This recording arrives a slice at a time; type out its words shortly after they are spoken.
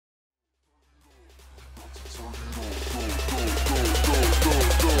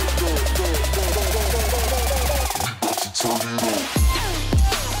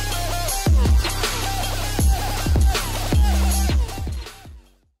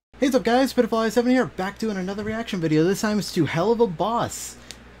Hey, what's up guys, Pitiful7 here, back doing another reaction video. This time it's to Helluva Boss.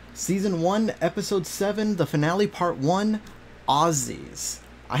 Season 1, Episode 7, the finale, Part 1, OZZIE'S.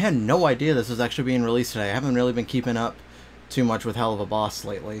 I had no idea this was actually being released today. I haven't really been keeping up too much with Helluva Boss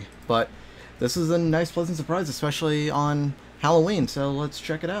lately. But this is a nice, pleasant surprise, especially on Halloween, so let's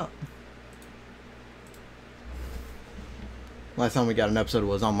check it out. Last time we got an episode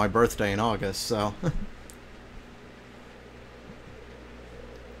was on my birthday in August, so...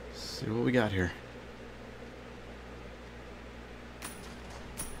 see what we got here.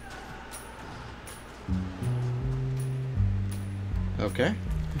 Okay.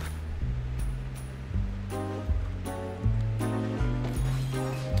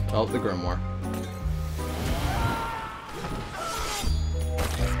 Oh, the grimoire.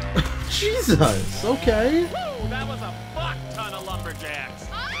 Jesus! Okay. Woo, that was a fuck ton of lumberjacks.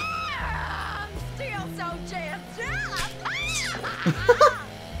 Ah, I'm still so jazzed up.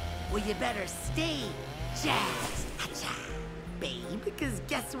 Well, you better stay jazzed, babe, because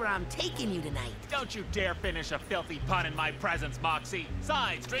guess where I'm taking you tonight? Don't you dare finish a filthy pun in my presence, Moxie.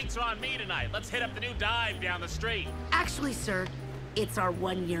 Sides, drinks are on me tonight. Let's hit up the new dive down the street. Actually, sir, it's our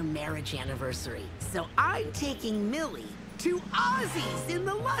 1-year marriage anniversary, so I'm taking Millie to OZZIE'S in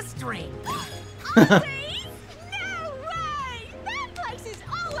the Lust Ring. OZZIE'S? No way! That place is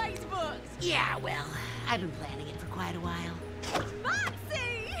always booked. Yeah, well, I've been planning it for quite a while. Moxie!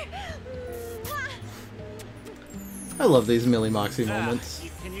 Mwah. I love these Millie Moxie moments.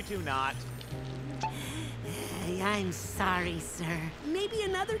 Can you two not? I'm sorry, sir. Maybe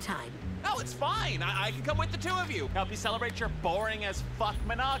another time. No, it's fine. I can come with the two of you. Help you celebrate your boring as fuck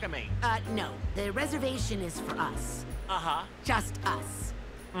monogamy. No. The reservation is for us. Uh-huh. Just us.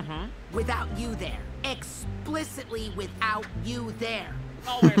 Mm-hmm. Without you there. Explicitly without you there.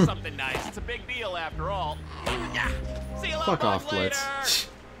 I'll wear something nice. It's a big deal after all. See you Fuck off, later. Blitz.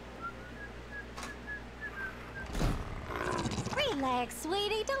 Relax,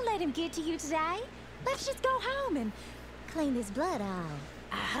 sweetie. Don't let him get to you today. Let's just go home and clean this blood off.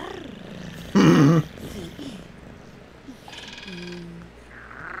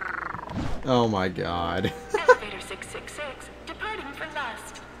 Oh my god. Elevator 666, departing for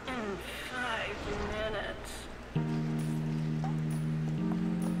Lust in 5 minutes.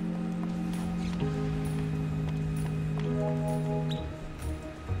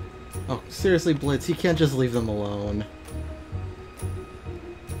 Oh, seriously, Blitz, you can't just leave them alone.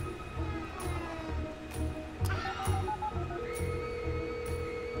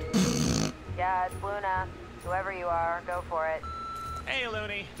 Yeah, it's Luna. Whoever you are, go for it. Hey,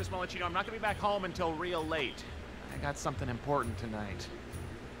 Looney. Just want to let you know I'm not going to be back home until real late. I got something important tonight.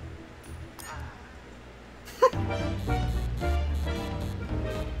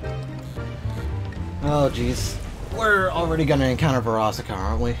 Oh, jeez. We're already gonna encounter Verosika,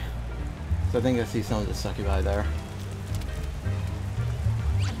 aren't we? So I think I see some of the succubi there.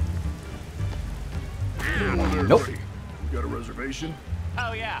 Nope. You got a reservation?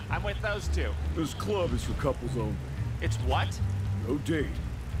 Oh, yeah. I'm with those two. This club is for couples only. It's what? No date,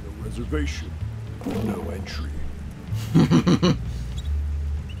 no reservation, no entry.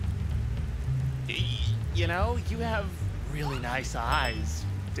 You know, you have really nice eyes,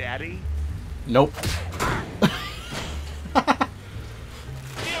 Daddy. Nope.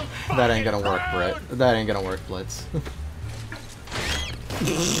 You That ain't gonna work, fucking Brett. prude! That ain't gonna work, Blitz.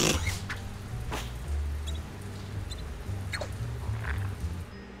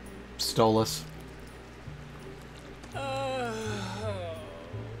 Stole us.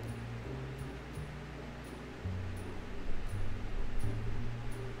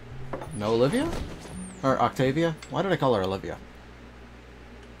 No Olivia? Or Octavia? Why did I call her Olivia?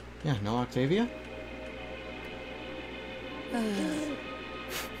 Yeah, no Octavia?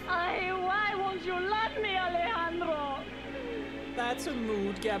 Why won't you let me, Alejandro? That's a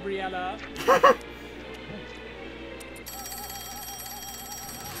mood, Gabriella.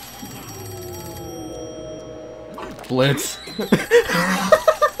 Blitz.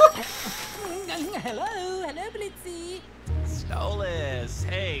 Hello, Blitzy. Stolas.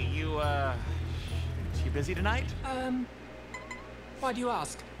 Hey, you busy tonight? Why do you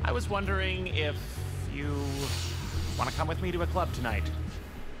ask? I was wondering if you want to come with me to a club tonight.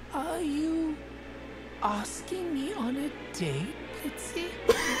 Are you asking me on a date, Blitzy?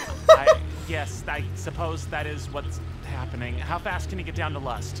 Yes, I suppose that is what's happening. How fast can you get down to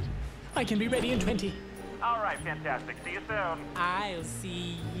Lust? I can be ready in 20. All right, fantastic. See you soon. I'll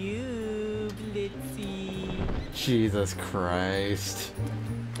see you, Blitzy. Jesus Christ.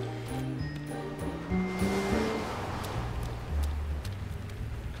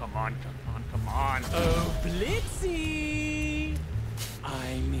 Come on, come on, come on. Oh, Blitzy!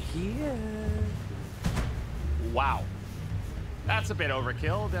 I'm here. Wow. That's a bit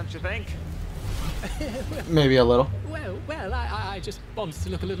overkill, don't you think? Maybe a little. Well, I just wanted to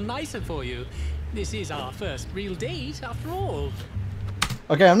look a little nicer for you. This is our first real date, after all.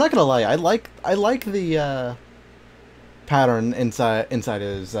 Okay, I'm not gonna lie. I like the pattern inside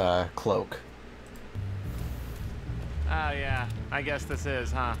his cloak. Oh yeah, I guess this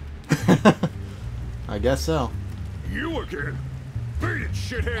is, huh? I guess so. You again? Beat it,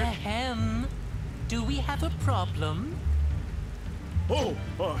 shithead! Ahem. Do we have a problem? Oh,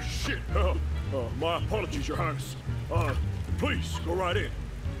 shit. My apologies, Your Highness. Please, go right in.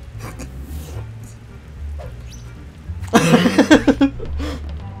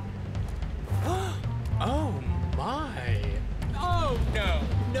 Oh my. Oh no.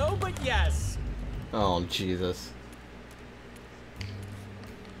 No, but yes. Oh, Jesus.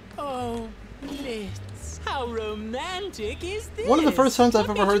 Oh, Blitz. How romantic is this? One of the first times I've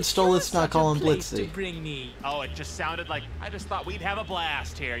What ever made heard you Stolas choose not such call a him place to Blitzy. bring me? Oh, it just sounded like I just thought we'd have a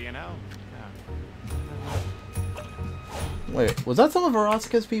blast here, you know? Wait, was that some of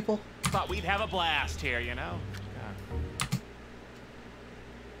Veroska's people? Thought we'd have a blast here, you know?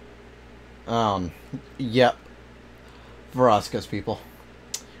 Yep. Veroska's people.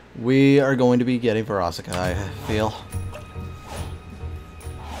 We are going to be getting Veroska, I feel.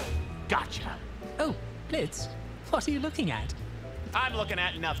 Gotcha. Oh, Blitz. What are you looking at? I'm looking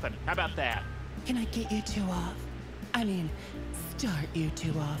at nothing. How about that? Can I get you two off? I mean, start you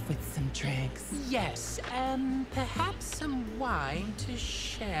two off with some drinks. Yes, perhaps some wine to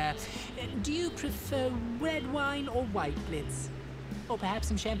share. Do you prefer red wine or white, Blitz? Or perhaps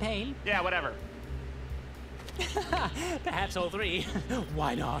some champagne? Yeah, whatever. Perhaps all three.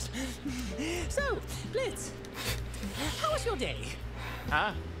 Why not? So, Blitz, how was your day?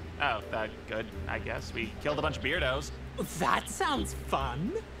 Huh? Oh, good, I guess. We killed a bunch of beardos. That sounds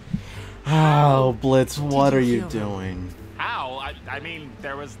fun. Oh, Blitz, what you are you kill them? doing? How? I mean,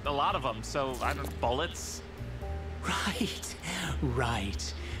 there was a lot of them, so I don't... Bullets?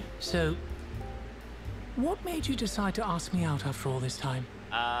 Right. So, what made you decide to ask me out after all this time?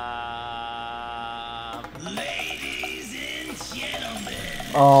 Ladies and gentlemen.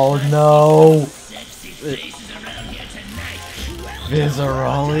 Oh no! Sexy faces around here tonight.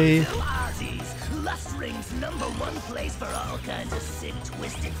 Vizarali. OZZIE'S, Lust Ring's #1 place for all kinds of sick,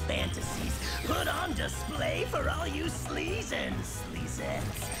 twisted fantasies. Put on display for all you sleaze and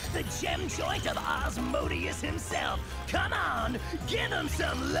sleazettes. The gem joint of Osmodius himself. Come on, give him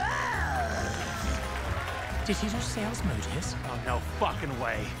some love. Did you just say Osmodius? Oh, no fucking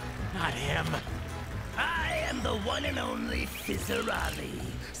way. Not him. I am the one and only Fizzarali.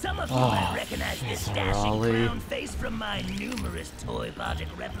 Some of you might recognize this dashing brown face from my numerous toy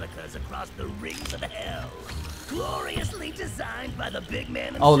project replicas across the rings of hell. Gloriously designed by the big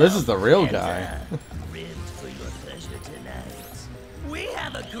man himself. Oh, this is the real and, guy. Ribbed for your pleasure tonight. We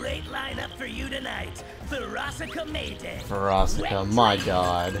have a great lineup for you tonight. Verosica Mayday. Verosica, my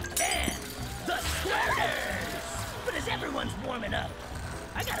god. And the Squirters! But as everyone's warming up,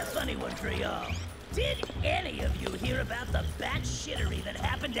 I got a funny one for y'all. Did any of you hear about the batshittery that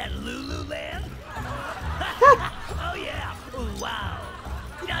happened at Lululand? Oh yeah, wow.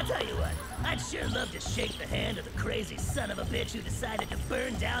 You know, I'll tell you what, I'd sure love to shake the hand of the crazy son of a bitch who decided to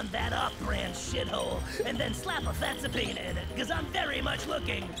burn down that off-brand shithole and then slap a fat subpoena in it, because I'm very much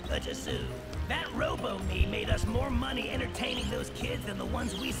looking to sue. That robo-me made us more money entertaining those kids than the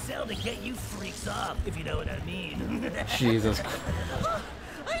ones we sell to get you freaks off, if you know what I mean. Jesus.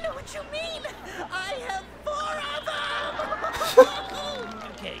 I know what you mean! I have 4 of them!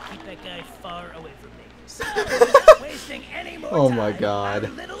 Okay, keep that guy far away from me. So, without wasting any more Oh time, my god.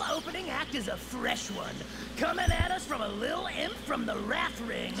 our little opening act is a fresh one. Coming at us from a little imp from the Wrath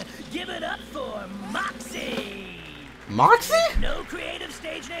Ring. Give it up for Moxie! Moxie? No creative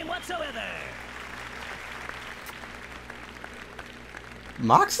stage name whatsoever.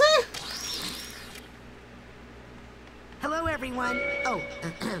 Moxie? Hello, everyone. Oh,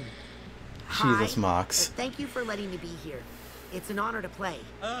 Jesus, hi. Mox. Thank you for letting me be here. It's an honor to play.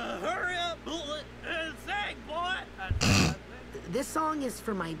 Hurry up, bullet, and sing, boy! This song is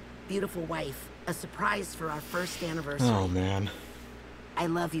for my beautiful wife, a surprise for our first anniversary. Oh, man. I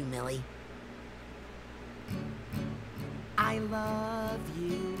love you, Millie. I love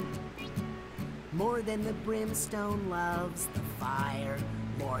you more than the brimstone loves the fire,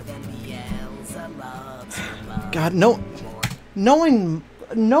 more than Bielsa loves her love. God, no. Knowing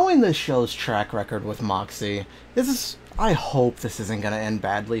this show's track record with Moxie, I hope this isn't gonna end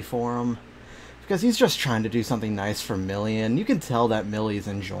badly for him. Because he's just trying to do something nice for Millie, and you can tell that Millie's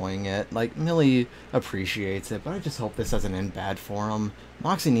enjoying it. Like, Millie appreciates it, but I just hope this doesn't end bad for him.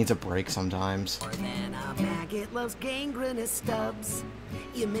 Moxie needs a break sometimes. More than a maggot loves gangrenous stubs.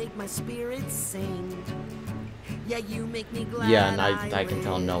 You make my spirit sing. Yeah, you make me glad. Yeah, and I can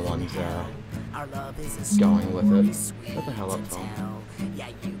tell no one's our love is a going with it. sweet What the hell up, to phone? tell. Yeah,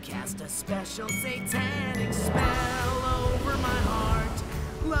 you cast a special satanic spell over my heart.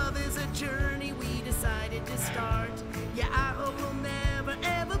 Love is a journey we decided to start. Yeah, I hope we'll never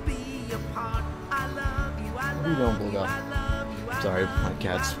ever be apart. I love you, I What are you doing, love Blue you, Guy? I love you, I Sorry, love my you,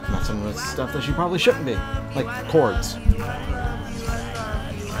 cat's I love messing with you, I stuff that love she you, probably I shouldn't be. love you, I Like love chords. you, I love you, I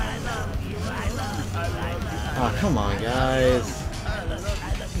love you, I love you, I love you. Oh, come on, guys.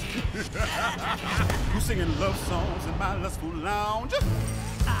 You singing love songs in my lustful lounge?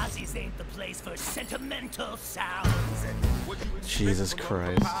 OZZIE'S ain't the place for sentimental sounds. What you expect Jesus from a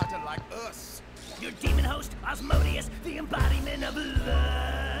Christ. proprietor like us? Your demon host, Osmodeus, the embodiment of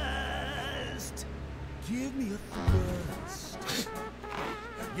lust. Give me a thrust.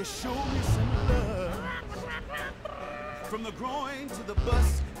 You show me some love. From the groin to the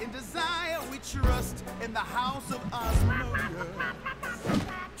bust, in desire we trust. In the house of Osmodeus.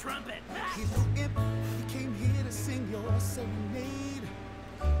 Trumpet. He's no imp, he came here to sing your serenade.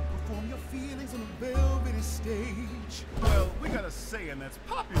 Perform your feelings on a velvety stage. Well, we got a saying that's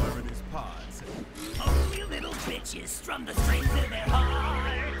popular in these parts. Only little bitches strum the strings of their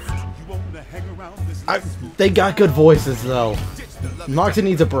hearts. You want to hang around this They got good voices, though. Moxie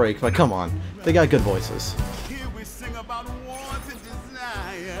needs a break, but come on. They got good voices. Here we sing about wants and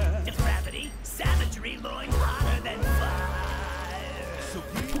desire. Depravity, savagery, loin hotter than fire. So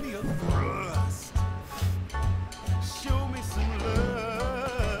give me a thrust. Show me some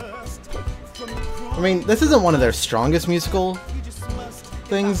lust. From the I mean, this isn't one of their strongest musical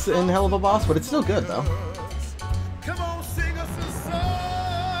things in Helluva Boss, but it's still good, though. Come on, sing us a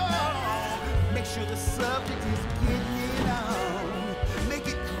song. Make sure the subject is getting it on. Make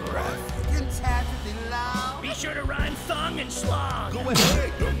it graphic and tactically loud. Be sure to rhyme thong and schlong. Go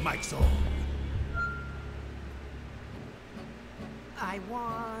ahead, your mic's on. I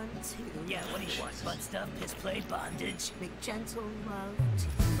want to Yeah, what do you want? Butt stuff, piss play, bondage. make gentle love to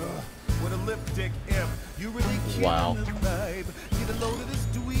With a lipstick imp, you really killing Wow. the vibe. Get a load of this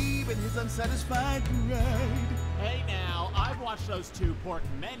dweeb and his unsatisfied bride. Hey now, I've watched those two pork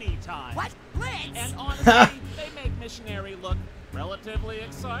many times. What? Blitz? And honestly, they make missionary look relatively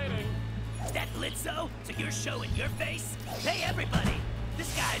exciting. That Blitzo? So you're showing your face? Hey everybody,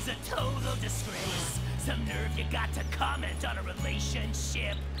 this guy's a total disgrace. Some nerve you got to comment on a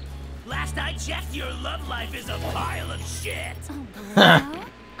relationship. Last I checked, your love life is a pile of shit.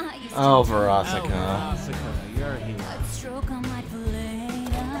 Oh, Verosika. You're here. A stroke on my blade.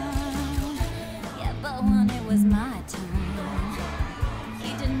 Yeah, but when it was my turn,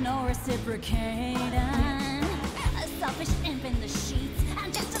 you did no reciprocating. A selfish imp in the sheets,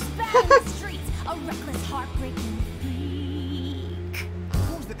 and just a spat in the streets. A reckless, heartbreaking freak.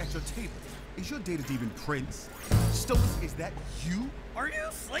 Who's that at your table? Is your date even Prince? Stokes, is that you? Are you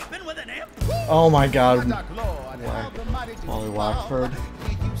sleeping with an imp? Oh my god. Doc Lord, how the mighty do Molly you Wackford. fall?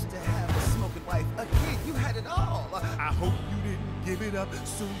 You used to have a smoking wife, a kid, you had it all. I hope you didn't give it up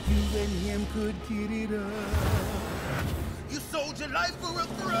so you and him could get it up. You sold your life for a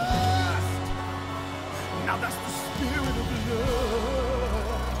thrust. Now that's the spirit of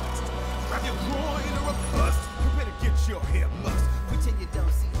lust. Grab your groin or a bust. You better get your hair mussed. Pretend you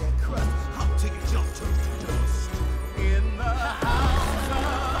don't see that crust. Hop till you jump to the dust. In the house of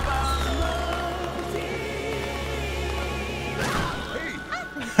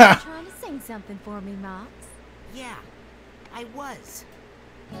You're trying to sing something for me, Mox. Yeah, I was.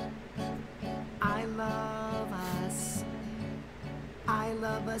 I love us. I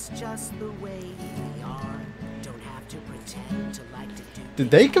love us just the way we are. Don't have to pretend to like to do. Did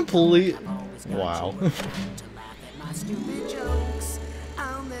they completely... I've always got Wow. you around to laugh at my stupid jokes.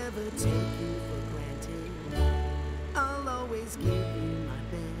 I'll never take you for granted. I'll always give you my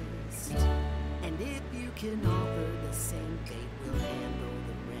best. And if you can offer the same fate, we'll handle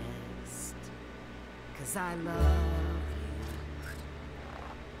the rest. 'Cause I love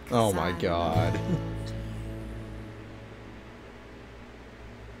you. Oh my god.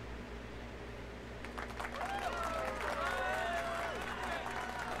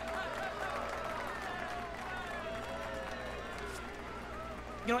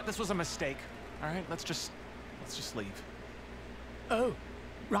 You know what? This was a mistake. All right, let's just leave. Oh,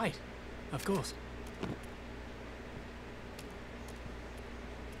 right. Of course.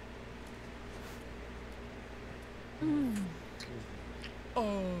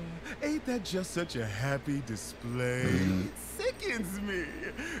 Oh, Ain't that just such a happy display? Sickens me.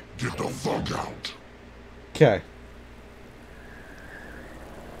 Get the fuck out. Okay.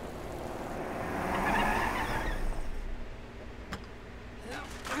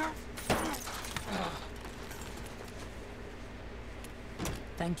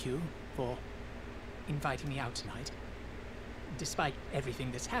 Thank you for inviting me out tonight. Despite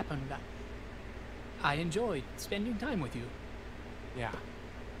everything that's happened, I enjoyed spending time with you. Yeah.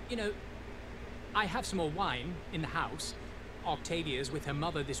 You know, I have some more wine in the house. Octavia's with her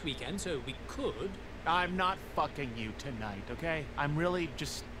mother this weekend, so we could. I'm not fucking you tonight, okay? I'm really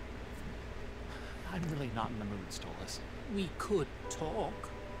not in the mood, Stolas. We could talk,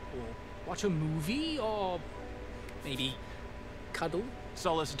 or watch a movie, or maybe cuddle.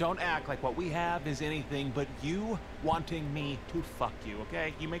 Stolas, don't act like what we have is anything but you wanting me to fuck you,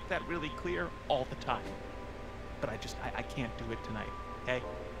 okay? You make that really clear all the time. But I can't do it tonight, okay?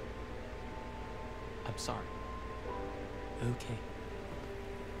 I'm sorry. Okay.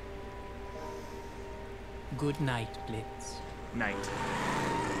 Good night, Blitz. Night.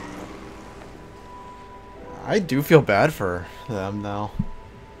 I do feel bad for them, though.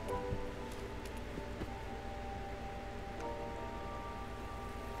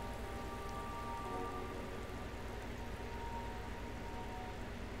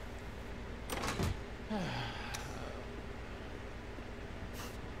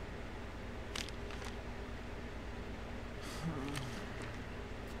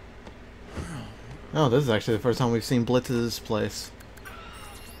 Oh, this is actually the first time we've seen Blitz's place.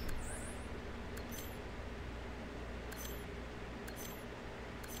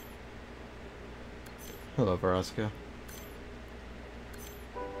 Hello, Veronica.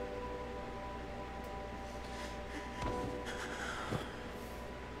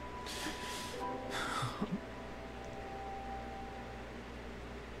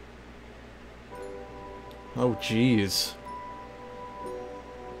 Oh, jeez.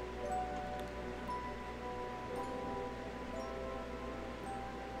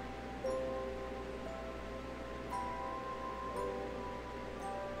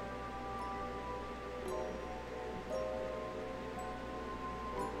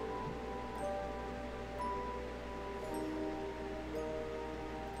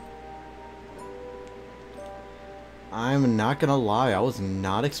 I'm not gonna lie, I was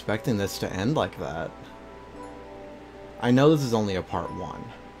not expecting this to end like that. I know this is only a part 1.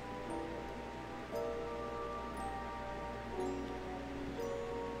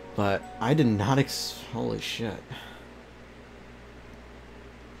 But I did not holy shit.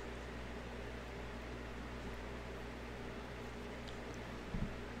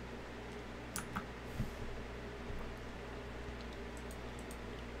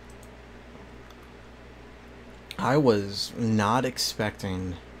 I was not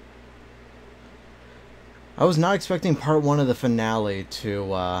expecting part 1 of the finale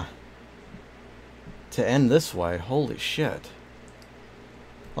to end this way. Holy shit.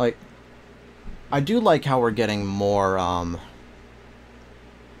 Like, I do like how we're getting more, I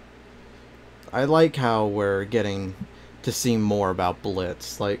like how we're getting to see more about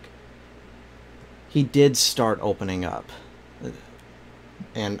Blitz. Like, he did start opening up.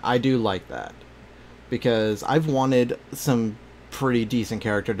 And I do like that. Because I've wanted some pretty decent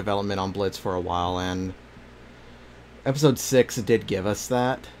character development on Blitz for a while, and Episode 6 did give us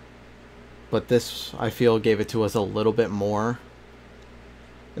that. But this, I feel, gave it to us a little bit more.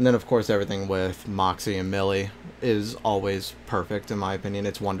 And then, of course, everything with Moxie and Millie is always perfect, in my opinion.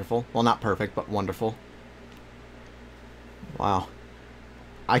 It's wonderful. Well, not perfect, but wonderful. Wow.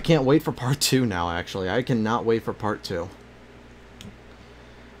 I can't wait for part 2 now, actually. I cannot wait for part 2.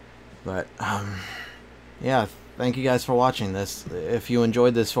 But, yeah, thank you guys for watching this. If you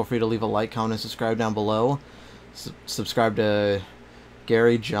enjoyed this, feel free to leave a like, comment, and subscribe down below. Subscribe to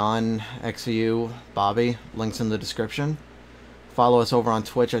Gary, John, XVU, Bobby. Links in the description. Follow us over on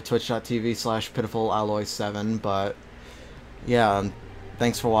Twitch at twitch.tv/PitifulAlloy7. But, yeah,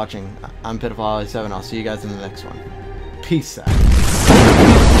 thanks for watching. I'm PitifulAlloy7. I'll see you guys in the next one. Peace out.